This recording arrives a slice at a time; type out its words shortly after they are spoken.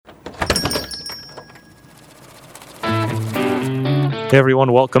Hey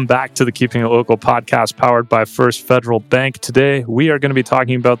everyone, welcome back to the Keeping It Local podcast powered by First Federal Bank. Today, we are going to be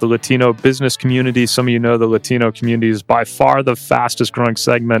talking about the Latino business community. Some of you know the Latino community is by far the fastest growing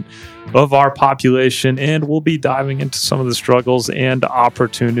segment of our population, and we'll be diving into some of the struggles and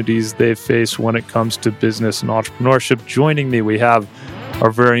opportunities they face when it comes to business and entrepreneurship. Joining me, we have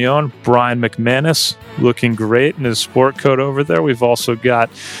our very own Brian McManus, looking great in his sport coat over there. We've also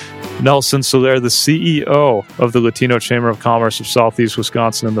got Nelson Soler, the CEO of the Latino Chamber of Commerce of Southeast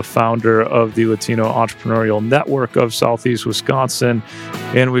Wisconsin and the founder of the Latino Entrepreneurial Network of Southeast Wisconsin.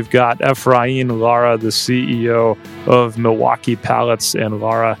 And we've got Efrain Lara, the CEO of Milwaukee Pallets and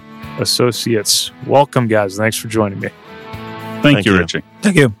Lara Associates. Welcome, guys. Thanks for joining me. Thank you, Richie.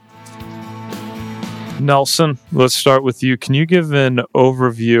 Thank you. Nelson, let's start with you. Can you give an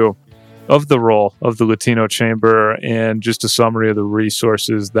overview of the role of the Latino Chamber and just a summary of the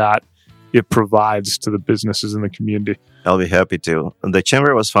resources that it provides to the businesses in the community? I'll be happy to. The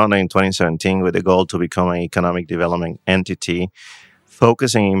Chamber was founded in 2017 with the goal to become an economic development entity,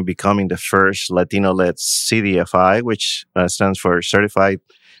 focusing on becoming the first Latino-led CDFI, which stands for Certified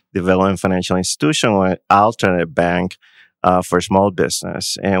Development Financial Institution, or an alternate bank for small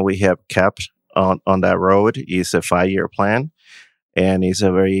business. And we have kept on that road. It's a 5-year plan, and it's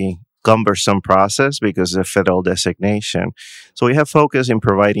a very cumbersome process because of federal designation. So we have focused in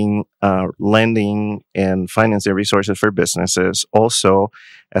providing lending and financing resources for businesses, also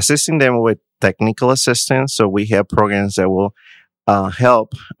assisting them with technical assistance. So we have programs that will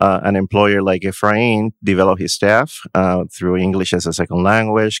help an employer like Efrain develop his staff through English as a second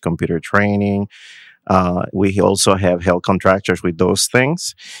language, computer training. We also have helped contractors with those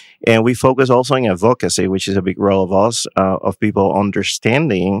things. And we focus also on advocacy, which is a big role of us, of people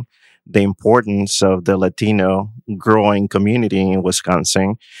understanding the importance of the Latino growing community in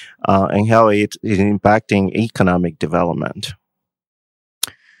Wisconsin and how it is impacting economic development.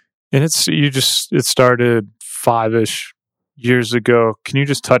 And it started 5-ish years ago. Can you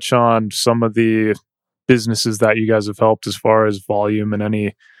just touch on some of the businesses that you guys have helped as far as volume and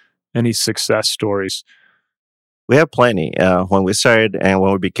any success stories? We have plenty. When we started and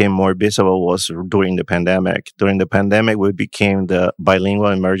when we became more visible was during the pandemic. During the pandemic, we became the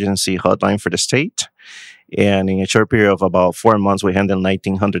bilingual emergency hotline for the state. And in a short period of about 4 months, we handled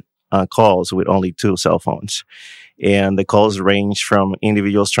 1,900 calls with only 2 cell phones. And the calls range from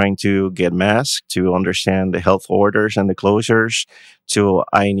individuals trying to get masks, to understand the health orders and the closures, to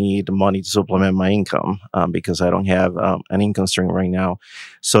I need money to supplement my income because I don't have an income stream right now.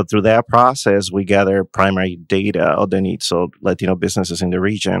 So through that process, we gather primary data of the needs of Latino businesses in the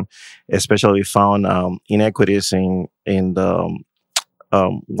region. Especially we found inequities in the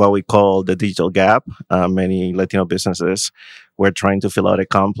what we call the digital gap. Many Latino businesses were trying to fill out a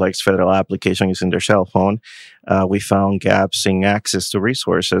complex federal application using their cell phone. We found gaps in access to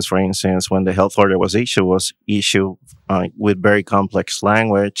resources. For instance, when the health order was issued with very complex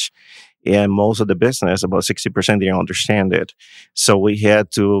language, and most of the business, about 60%, didn't understand it. So we had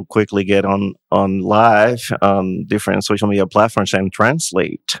to quickly get on live on different social media platforms and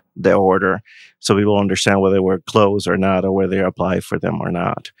translate the order so people understand whether they were closed or not, or whether they apply for them or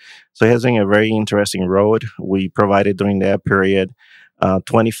not. So it has been a very interesting road. We provided during that period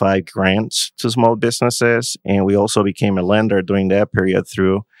 25 grants to small businesses, and we also became a lender during that period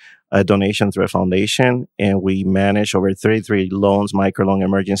through a donation through a foundation, and we managed over 33 loans,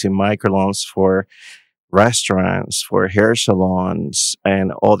 emergency microloans for restaurants, for hair salons,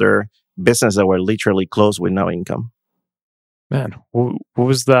 and other businesses that were literally closed with no income. Man, what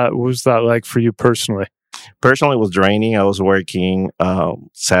was that like for you personally? Personally, it was draining. I was working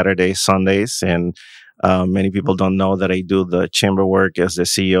Saturdays, Sundays, and many people don't know that I do the chamber work as the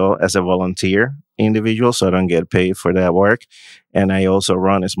CEO, as a volunteer individual, so I don't get paid for that work. And I also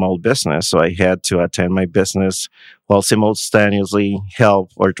run a small business, so I had to attend my business while simultaneously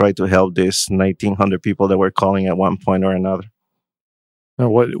try to help these 1,900 people that were calling at one point or another.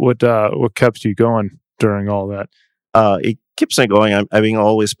 What kept you going during all that? It keeps me going. I've been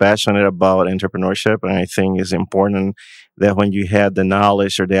always passionate about entrepreneurship, and I think it's important that when you have the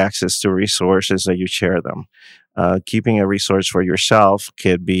knowledge or the access to resources, that you share them. Keeping a resource for yourself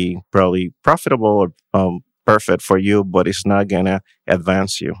could be probably profitable or perfect for you, but it's not going to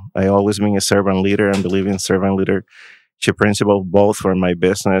advance you. I always been a servant leader and believe in servant leadership principle, both for my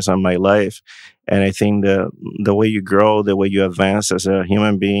business and my life. And I think the way you grow, the way you advance as a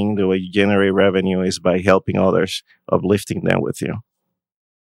human being, the way you generate revenue is by helping others, uplifting them with you.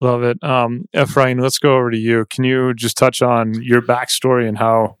 Love it. Efrain, let's go over to you. Can you just touch on your backstory and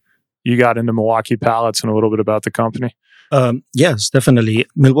how you got into Milwaukee Pallets and a little bit about the company? Yes, definitely.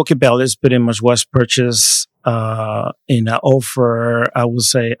 Milwaukee Palace pretty much was purchased in an offer, I would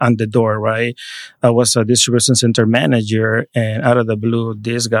say, on the door, right? I was a distribution center manager, and out of the blue,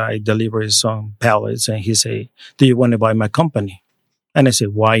 this guy delivered some pallets, and he said, "Do you want to buy my company?" And I said,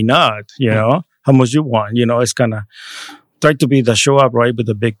 "Why not? You know, how much you want?" You know, it's kind of try to be the show up, right, with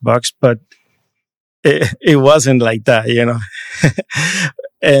the big bucks, but it wasn't like that, you know.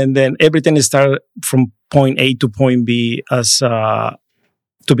 And then everything started from point A to point B. As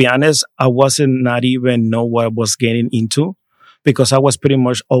to be honest, I wasn't not even know what I was getting into because I was pretty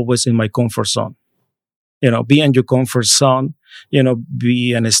much always in my comfort zone. You know, be in your comfort zone. You know,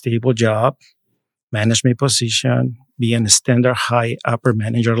 be in a stable job, management position, be in a standard high upper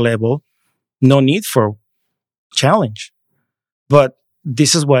manager level. No need for challenge. But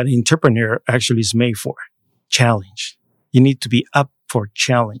this is what an entrepreneur actually is made for. Challenge. You need to be up for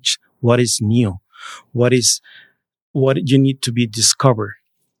challenge. What is new? What you need to be discovered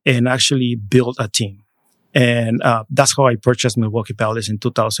and actually build a team. And that's how I purchased Milwaukee Palace in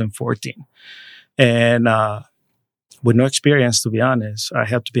 2014. And with no experience, to be honest, I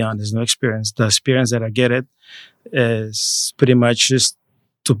have to be honest, no experience. The experience that I get it is pretty much just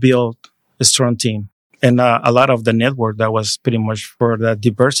to build a strong team. And a lot of the network that was pretty much for the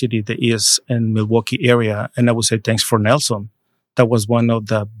diversity that is in Milwaukee area. And I would say thanks for Nelson. That was one of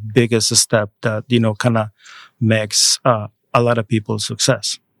the biggest steps that, you know, kind of makes a lot of people's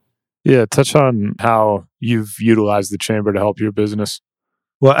success. Yeah, touch on how you've utilized the chamber to help your business.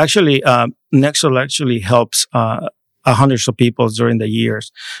 Well, actually, Nexel actually helps hundreds of people during the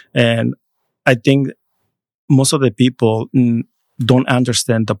years. And I think most of the people don't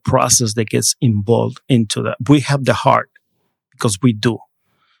understand the process that gets involved into that. We have the heart because we do.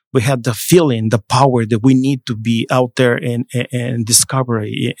 We have the feeling, the power that we need to be out there and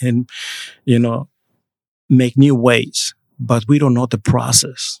discovery and, you know, make new ways, but we don't know the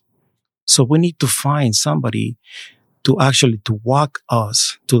process. So we need to find somebody to actually to walk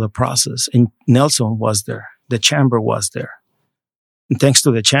us to the process. And Nelson was there. The chamber was there. And thanks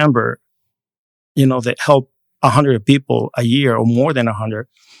to the chamber, you know, that help 100 people a year or more than 100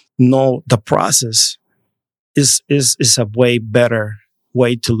 know the process is a way better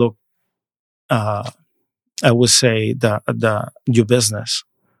way to look, I would say your business.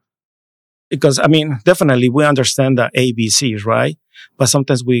 Because, I mean, definitely we understand the ABCs, right? But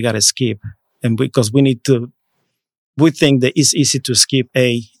sometimes we got to skip. And because we think that it's easy to skip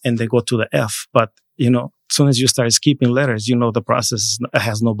A and then go to the F. But, you know, as soon as you start skipping letters, you know, the process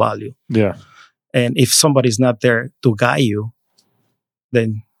has no value. Yeah. And if somebody's not there to guide you,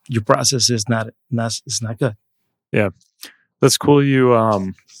 then your process is not good. Yeah. That's cool. You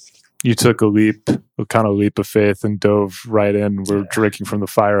took a kind of leap of faith and dove right in. We're drinking from the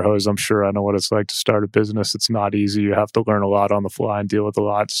fire hose. I'm sure I know what it's like to start a business. It's not easy. You have to learn a lot on the fly and deal with a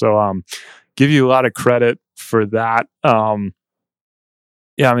lot. So, give you a lot of credit for that.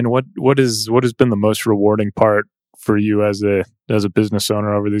 Yeah, I mean, what has been the most rewarding part for you as a business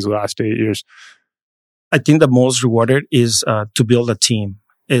owner over these last 8 years? I think the most rewarded is to build a team.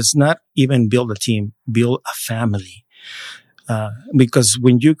 It's not even build a team, build a family. Because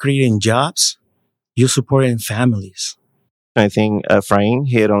when you're creating jobs, you're supporting families. I think Efrain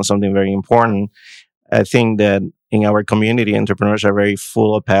hit on something very important. I think that in our community, entrepreneurs are very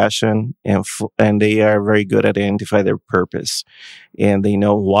full of passion and they are very good at identifying their purpose and they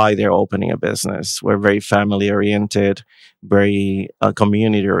know why they're opening a business. We're very family oriented, very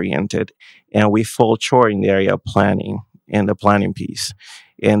community oriented, and we fall short in the area of planning and the planning piece.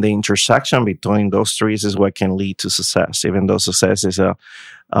 And the intersection between those three is what can lead to success, even though success is a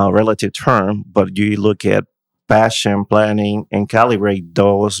relative term. But you look at passion, planning, and calibrate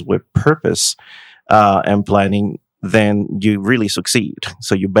those with purpose and planning, then you really succeed.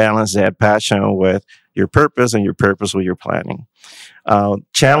 So you balance that passion with your purpose and your purpose with your planning.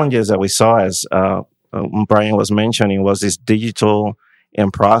 Challenges that we saw, as Brian was mentioning, was this digital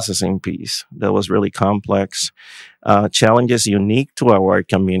and processing piece that was really complex. Challenges unique to our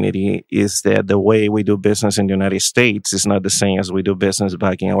community is that the way we do business in the United States is not the same as we do business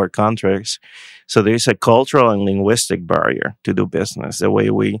back in our countries. So there is a cultural and linguistic barrier to do business. The way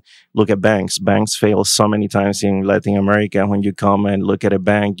we look at banks fail so many times in Latin America. When you come and look at a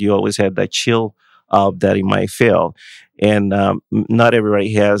bank, you always have that chill of that it might fail. And not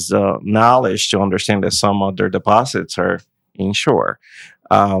everybody has knowledge to understand that some of their deposits are insured.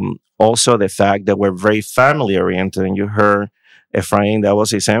 Also, the fact that we're very family oriented, and you heard Efrain, that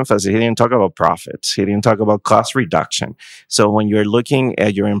was his emphasis. He didn't talk about profits. He didn't talk about cost reduction. So when you're looking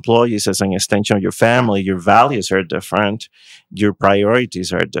at your employees as an extension of your family, your values are different, your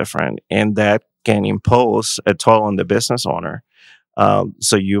priorities are different, and that can impose a toll on the business owner.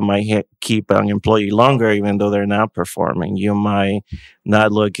 So you might keep an employee longer even though they're not performing. You might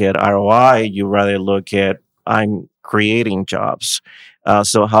not look at ROI. You rather look at I'm creating jobs.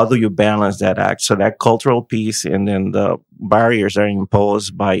 So how do you balance that act? So that cultural piece and then the barriers that are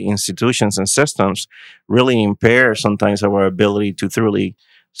imposed by institutions and systems really impair sometimes our ability to truly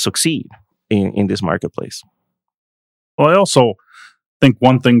succeed in this marketplace. Well, I also think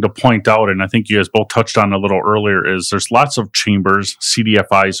one thing to point out, and I think you guys both touched on a little earlier, is there's lots of chambers,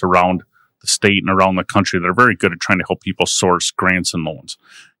 CDFIs around the state and around the country that are very good at trying to help people source grants and loans.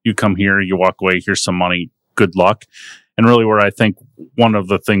 You come here, you walk away, here's some money, good luck. And really where I think one of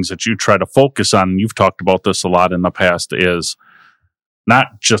the things that you try to focus on, and you've talked about this a lot in the past, is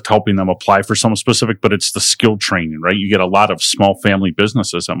not just helping them apply for something specific, but it's the skill training, right? You get a lot of small family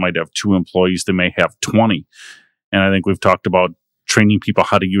businesses that might have 2 employees, they may have 20. And I think we've talked about training people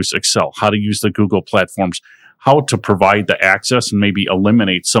how to use Excel, how to use the Google platforms, how to provide the access and maybe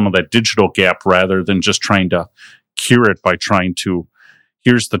eliminate some of that digital gap rather than just trying to cure it by trying to,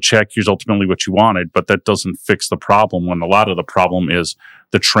 here's the check, here's ultimately what you wanted, but that doesn't fix the problem when a lot of the problem is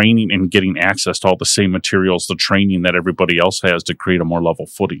the training and getting access to all the same materials, the training that everybody else has to create a more level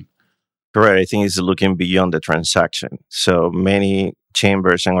footing. Correct. I think it's looking beyond the transaction. So many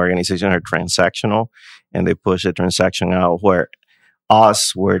chambers and organizations are transactional and they push the transaction out where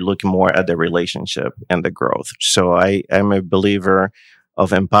we're looking more at the relationship and the growth. So I'm a believer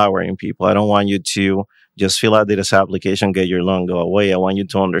of empowering people. I don't want you to just fill out this application, get your loan, go away. I want you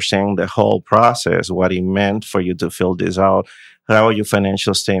to understand the whole process, what it meant for you to fill this out, how are your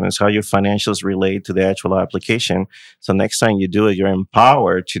financial statements, how your financials relate to the actual application. So next time you do it, you're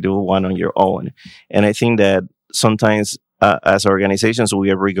empowered to do one on your own. And I think that sometimes as organizations, we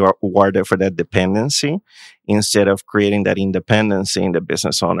are rewarded for that dependency instead of creating that independency in the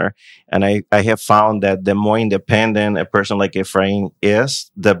business owner. And I have found that the more independent a person like Efrain is,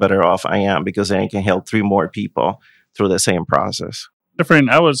 the better off I am because then I can help 3 more people through the same process.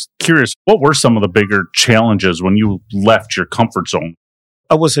 Efrain, I was curious, what were some of the bigger challenges when you left your comfort zone?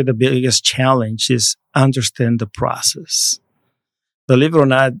 I would say the biggest challenge is understand the process. Believe it or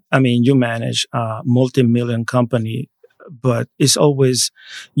not, I mean, you manage a multi-million company, but it's always,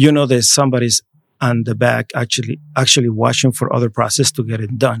 that somebody's on the back actually watching for other process to get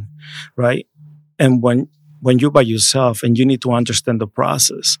it done, right? And when you're by yourself and you need to understand the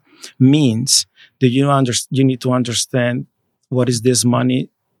process, means that you need to understand what is this money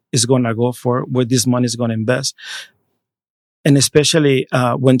is going to go for, what this money is going to invest. And especially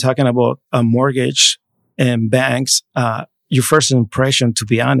when talking about a mortgage and banks, your first impression, to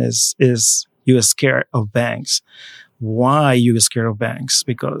be honest, is you're scared of banks. Why you scared of banks?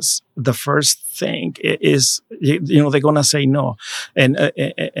 Because the first thing is, they're gonna say no, and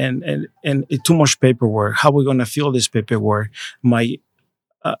too much paperwork. How are we gonna fill this paperwork? My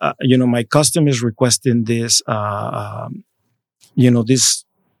customer is requesting this, this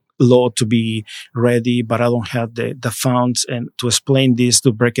law to be ready, but I don't have the funds and to explain this,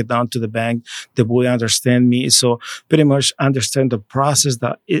 to break it down to the bank, they will understand me. So pretty much understand the process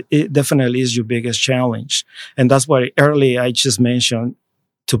that it definitely is your biggest challenge. And that's why earlier I just mentioned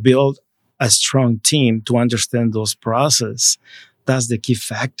to build a strong team to understand those processes. That's the key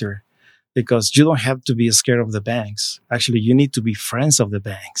factor because you don't have to be scared of the banks. Actually, you need to be friends of the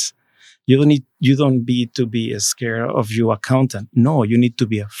banks. You don't need to be scared of your accountant. No, you need to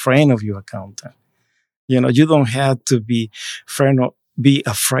be a friend of your accountant. You don't have to be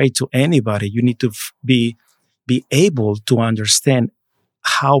afraid to anybody. You need to be able to understand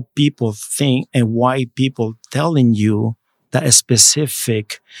how people think and why people telling you that a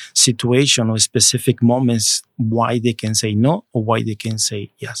specific situation or specific moments, why they can say no or why they can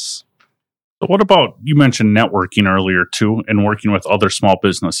say yes. So what about, you mentioned networking earlier too, and working with other small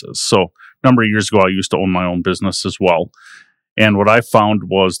businesses. So a number of years ago, I used to own my own business as well. And what I found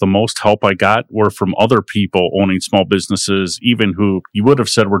was the most help I got were from other people owning small businesses, even who you would have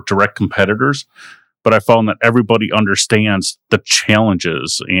said were direct competitors. But I found that everybody understands the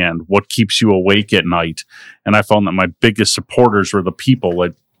challenges and what keeps you awake at night. And I found that my biggest supporters were the people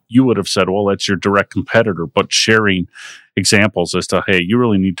that you would have said, well, that's your direct competitor, but sharing examples as to, hey, you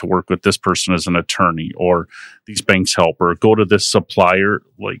really need to work with this person as an attorney, or these banks help, or go to this supplier.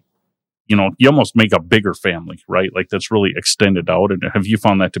 Like, you almost make a bigger family, right? Like that's really extended out. And have you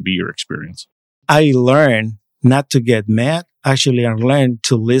found that to be your experience? I learned not to get mad. Actually, I learned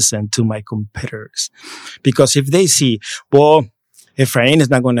to listen to my competitors, because if they see, well, Efrain is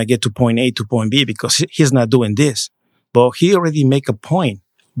not going to get to point A to point B because he's not doing this, but he already make a point.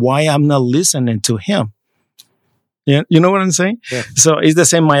 Why I'm not listening to him? Yeah, you know what I'm saying? Yeah. So it's the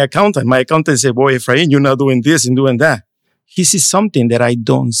same. My accountant said, boy, Efrain, you're not doing this and doing that. He sees something that I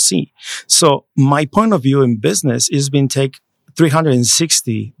don't see. So my point of view in business is being take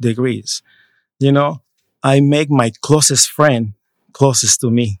 360 degrees. You know, I make my closest friend closest to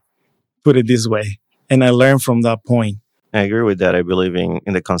me, put it this way. And I learn from that point. I agree with that. I believe in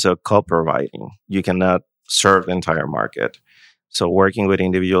the concept of co-providing. You cannot serve the entire market. So working with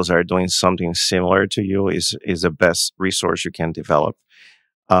individuals that are doing something similar to you is the best resource you can develop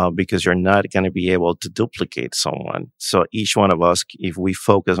because you're not going to be able to duplicate someone. So each one of us, if we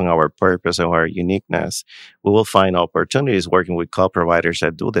focus on our purpose and our uniqueness, we will find opportunities working with co-providers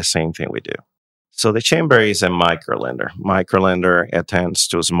that do the same thing we do. So the Chamber is a microlender. Microlender attends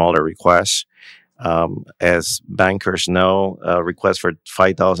to smaller requests. As bankers know, a request for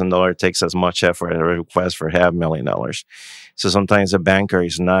 $5,000 takes as much effort as a request for $500,000. So sometimes a bank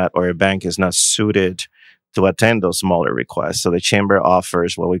is not suited to attend those smaller requests. So the Chamber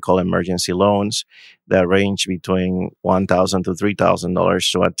offers what we call emergency loans that range between $1,000 to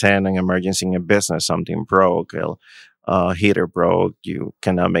 $3,000 to attend an emergency in a business. Something broke, heater broke, you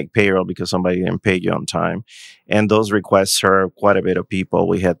cannot make payroll because somebody didn't pay you on time. And those requests serve quite a bit of people.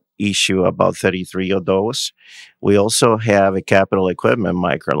 We had issue about 33 of those. We also have a capital equipment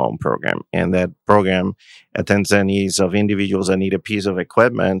microloan program, and that program attends the needs of individuals that need a piece of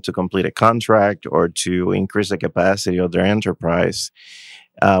equipment to complete a contract or to increase the capacity of their enterprise.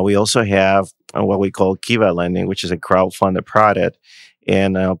 We also have what we call Kiva lending, which is a crowdfunded product,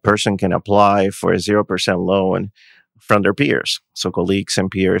 and a person can apply for a 0% loan from their peers. So colleagues and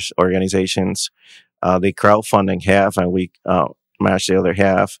peers, organizations, they crowdfunding half and we match the other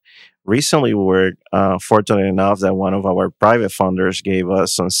half. Recently, we were fortunate enough that one of our private funders gave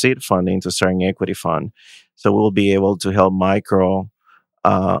us some seed funding to start an equity fund. So we'll be able to help micro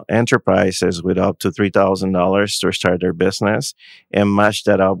enterprises with up to $3,000 to start their business and match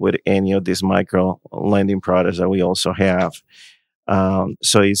that up with any of these micro lending products that we also have.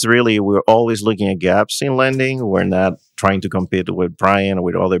 So it's really, we're always looking at gaps in lending. We're not trying to compete with Brian or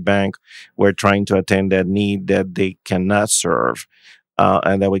with other bank. We're trying to attend that need that they cannot serve,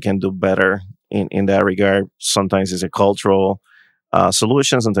 and that we can do better in that regard. Sometimes it's a cultural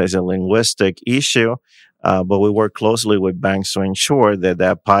solution, sometimes a linguistic issue, but we work closely with banks to ensure that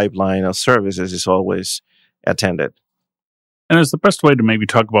that pipeline of services is always attended. And is the best way to maybe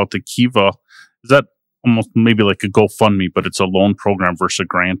talk about the Kiva, is that almost maybe like a GoFundMe, but it's a loan program versus a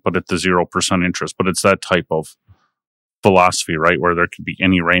grant, but at the 0% interest. But it's that type of philosophy, right? Where there could be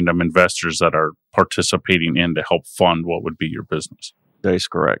any random investors that are participating in to help fund what would be your business. That is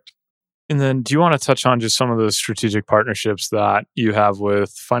correct. And then do you want to touch on just some of the strategic partnerships that you have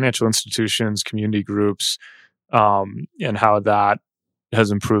with financial institutions, community groups, and how that has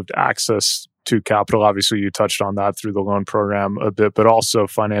improved access to capital? Obviously, you touched on that through the loan program a bit, but also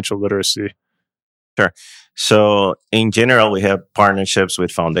financial literacy. Sure. So in general, we have partnerships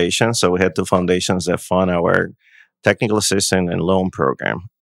with foundations. So we had two foundations that fund our technical assistance and loan program.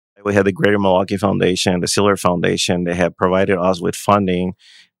 We had the Greater Milwaukee Foundation, the Silver Foundation. They have provided us with funding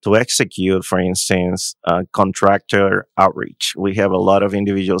to execute, for instance, contractor outreach. We have a lot of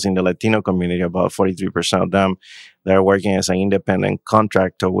individuals in the Latino community, about 43% of them, that are working as an independent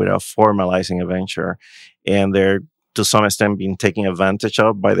contractor without formalizing a venture. And they're to some extent being taken advantage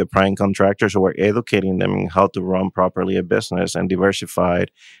of by the prime contractors who are educating them in how to run properly a business and diversify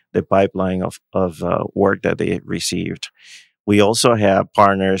the pipeline of work that they received. We also have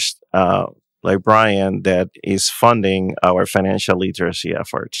partners like Brian that is funding our financial literacy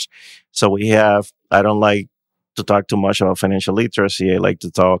efforts. So we have, I don't like to talk too much about financial literacy. I like to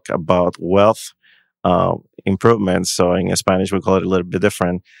talk about wealth improvements. So in Spanish, we call it a little bit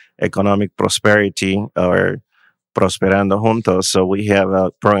different, economic prosperity or Prosperando Juntos. So we have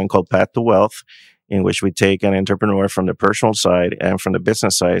a program called Path to Wealth, in which we take an entrepreneur from the personal side and from the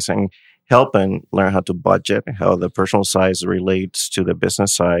business side and help them learn how to budget, how the personal side relates to the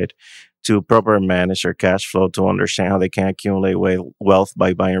business side, to properly manage their cash flow, to understand how they can accumulate wealth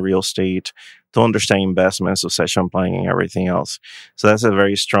by buying real estate, to understand investments, succession planning, and everything else. So that's a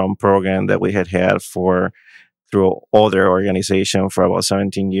very strong program that we had through other organizations for about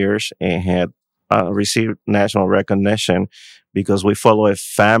 17 years and had received national recognition because we follow a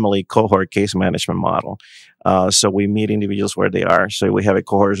family cohort case management model. So we meet individuals where they are. So we have a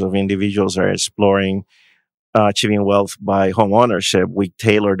cohort of individuals that are exploring achieving wealth by home ownership. We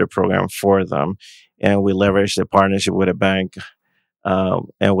tailor the program for them, and we leverage the partnership with a bank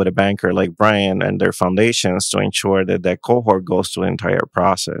and with a banker like Brian and their foundations to ensure that that cohort goes through the entire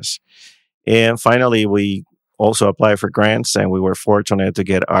process. And finally, we also apply for grants, and we were fortunate to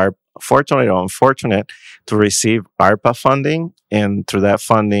get our fortunate or unfortunate to receive ARPA funding. And through that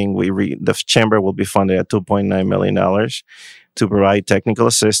funding, the chamber will be funded at $2.9 million to provide technical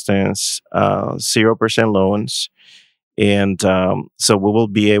assistance, 0% loans. And so we will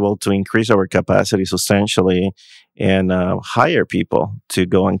be able to increase our capacity substantially and hire people to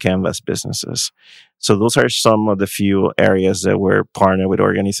go and canvas businesses. So those are some of the few areas that we're partnered with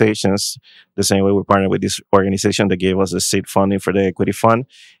organizations, the same way we partnered with this organization that gave us the seed funding for the equity fund.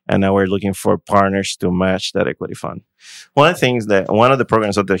 And now we're looking for partners to match that equity fund. One of the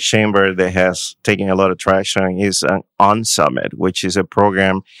programs of the chamber that has taken a lot of traction is an On Summit, which is a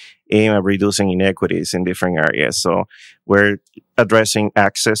program aimed at reducing inequities in different areas. So we're addressing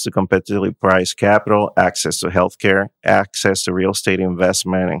access to competitively priced capital, access to healthcare, access to real estate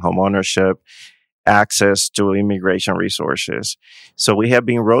investment and home ownership, access to immigration resources. So we have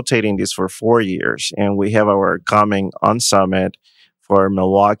been rotating this for 4 years, and we have our coming On Summit for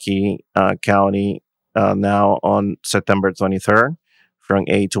Milwaukee County now on September 23rd from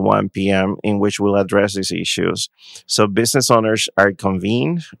 8 to 1 p.m., in which we'll address these issues. So business owners are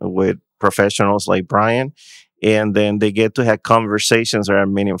convened with professionals like Brian, and then they get to have conversations that are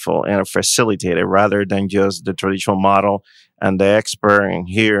meaningful and are facilitated rather than just the traditional model and the expert and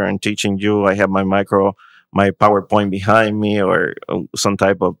here and teaching you. I have my PowerPoint behind me or some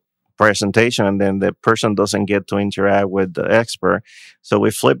type of presentation, and then the person doesn't get to interact with the expert. So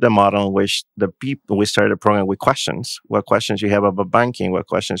we flip the model in which we started a program with questions. What questions you have about banking? What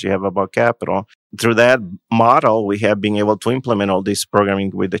questions you have about capital? Through that model, we have been able to implement all this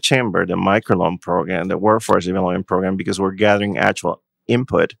programming with the chamber, the microloan program, the workforce development program, because we're gathering actual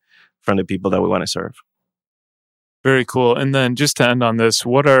input from the people that we want to serve. Very cool. And then just to end on this,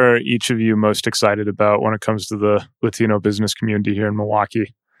 what are each of you most excited about when it comes to the Latino business community here in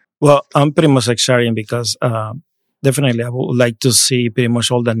Milwaukee? Well, I'm pretty much excited because definitely I would like to see pretty much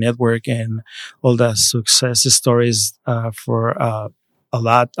all the network and all the success stories for a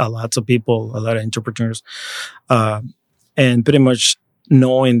lot of people, a lot of entrepreneurs, and pretty much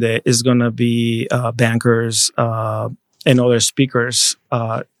knowing that it's going to be bankers and other speakers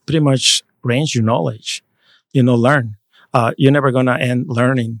pretty much range your knowledge, learn. You're never going to end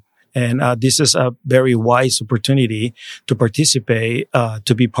learning. And this is a very wise opportunity to participate,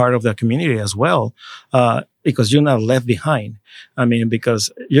 to be part of the community as well, because you're not left behind. I mean, because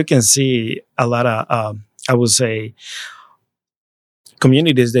you can see a lot of, I would say,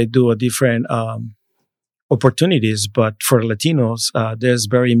 communities that do a different opportunities, but for Latinos, there's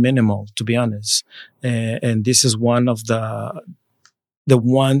very minimal, to be honest. And this is one of the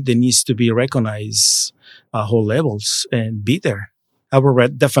one that needs to be recognized whole levels and be there. I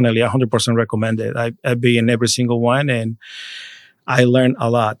would definitely 100% recommend it. I've been in every single one, and I learned a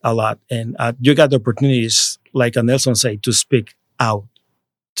lot. And you got the opportunities, like Nelson said, to speak out,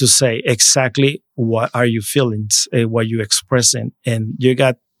 to say exactly what are you feeling, what you expressing. And you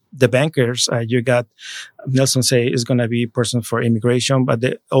got the bankers, you got Nelson say is going to be person for immigration, but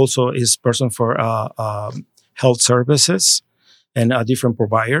there also is person for health services and different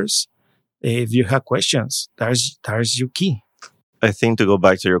providers. If you have questions, there's your key. I think to go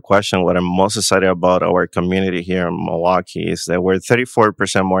back to your question, what I'm most excited about our community here in Milwaukee is that we're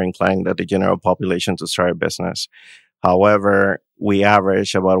 34% more inclined than the general population to start a business. However, we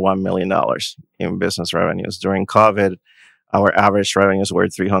average about $1 million in business revenues. During COVID, our average revenues were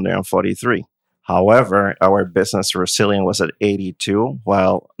 $343. However, our business resilience was at 82,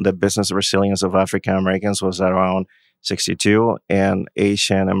 while the business resilience of African Americans was around 62, and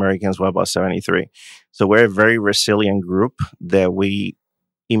Asian Americans were about 73. So we're a very resilient group that we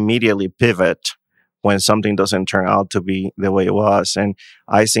immediately pivot when something doesn't turn out to be the way it was. And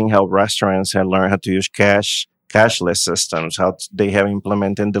I think how restaurants have learned how to use cashless systems, how they have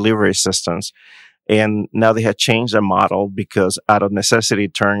implemented delivery systems. And now they have changed their model because out of necessity,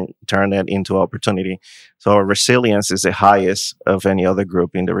 turn that into opportunity. So our resilience is the highest of any other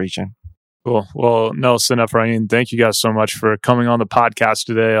group in the region. Cool. Well, Nelson, Efrain, thank you guys so much for coming on the podcast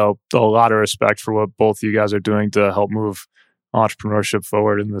today. A lot of respect for what both of you guys are doing to help move entrepreneurship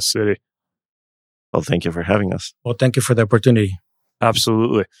forward in this city. Well, thank you for having us. Well, thank you for the opportunity.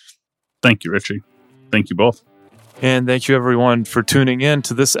 Absolutely. Thank you, Richie. Thank you both. And thank you, everyone, for tuning in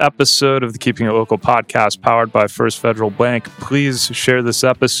to this episode of the Keeping It Local podcast powered by First Federal Bank. Please share this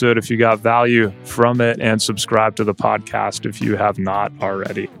episode if you got value from it and subscribe to the podcast if you have not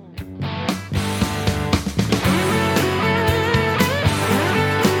already.